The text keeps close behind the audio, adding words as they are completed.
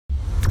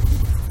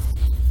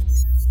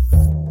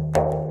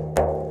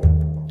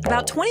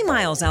About 20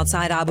 miles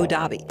outside Abu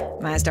Dhabi,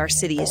 Masdar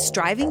City is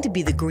striving to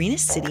be the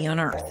greenest city on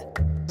Earth.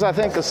 I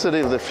think the city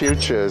of the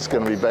future is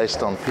going to be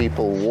based on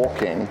people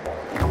walking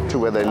to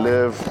where they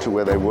live, to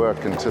where they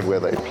work, and to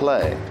where they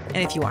play. And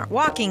if you aren't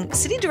walking,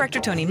 City Director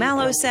Tony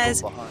Mallow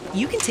says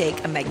you can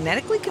take a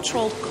magnetically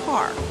controlled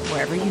car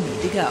wherever you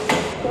need to go.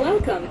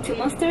 Welcome to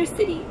Masdar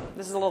City.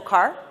 This is a little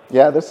car?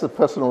 Yeah, this is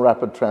personal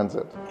rapid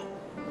transit.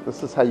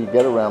 This is how you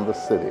get around the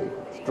city.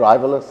 It's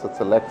driverless,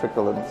 it's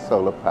electrical, and it's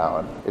solar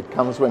powered. It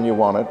comes when you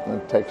want it,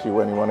 and it takes you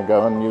when you want to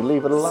go, and you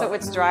leave it alone. So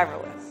it's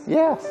driverless?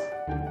 Yes.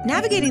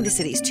 Navigating the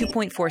city's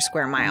 2.4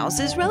 square miles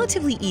is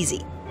relatively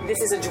easy.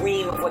 This is a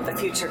dream of what the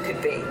future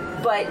could be.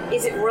 But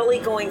is it really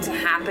going to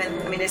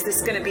happen? I mean, is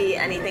this going to be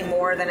anything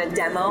more than a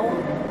demo?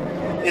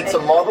 It's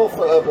a model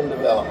for urban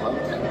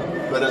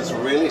development, but it's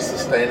really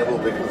sustainable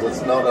because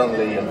it's not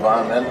only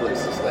environmentally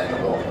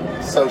sustainable,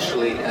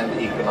 socially and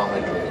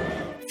economically.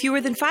 Fewer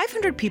than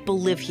 500 people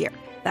live here.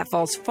 That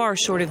falls far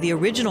short of the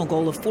original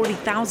goal of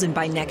 40,000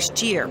 by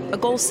next year, a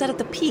goal set at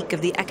the peak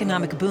of the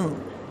economic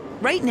boom.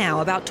 Right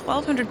now, about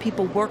 1,200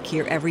 people work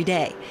here every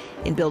day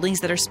in buildings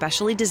that are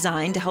specially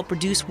designed to help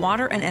reduce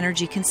water and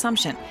energy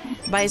consumption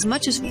by as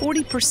much as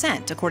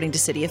 40%, according to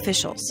city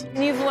officials.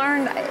 You've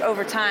learned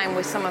over time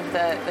with some of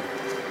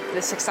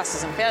the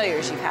successes and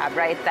failures you've had,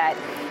 right, that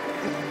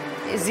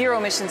zero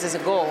emissions is a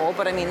goal,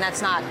 but I mean,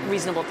 that's not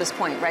reasonable at this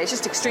point, right? It's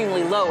just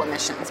extremely low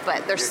emissions,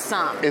 but there's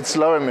some. It's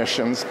low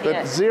emissions, but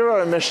Yes.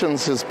 Zero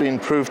emissions has been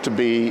proved to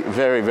be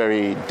very,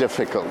 very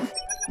difficult.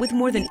 With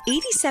more than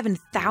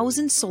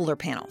 87,000 solar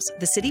panels,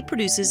 the city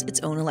produces its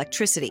own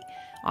electricity,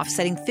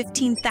 offsetting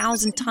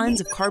 15,000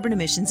 tons of carbon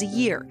emissions a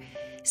year.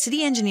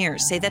 City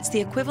engineers say that's the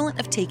equivalent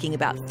of taking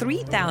about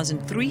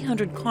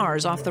 3,300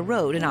 cars off the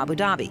road in Abu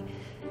Dhabi.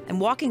 And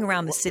walking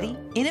around the city,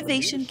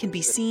 innovation can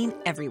be seen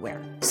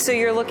everywhere. So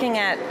you're looking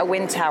at a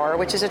wind tower,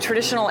 which is a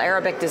traditional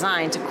Arabic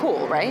design to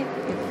cool, right?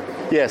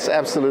 Yes,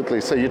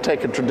 absolutely. So you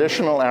take a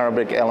traditional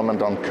Arabic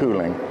element on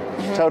cooling,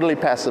 totally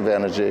passive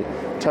energy,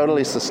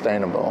 totally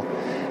sustainable,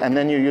 and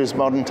then you use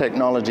modern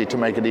technology to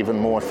make it even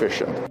more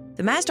efficient.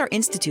 The Masdar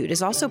Institute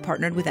has also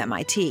partnered with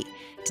MIT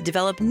to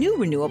develop new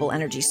renewable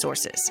energy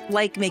sources,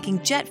 like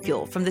making jet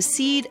fuel from the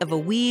seed of a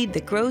weed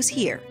that grows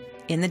here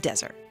in the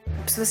desert.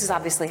 So this is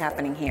obviously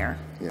happening here.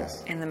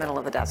 Yes. In the middle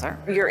of the desert.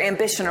 Your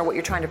ambition or what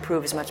you're trying to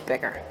prove is much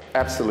bigger.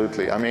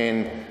 Absolutely. I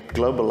mean,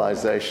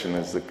 globalization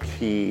is the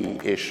key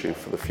issue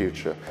for the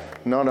future,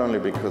 not only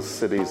because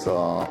cities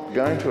are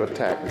going to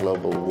attack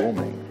global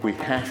warming. We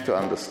have to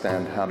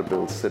understand how to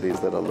build cities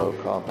that are low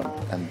carbon,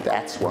 and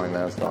that's why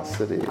Masdar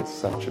City is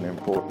such an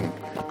important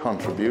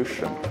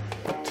contribution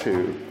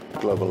to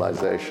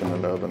globalization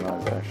and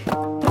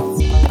urbanization.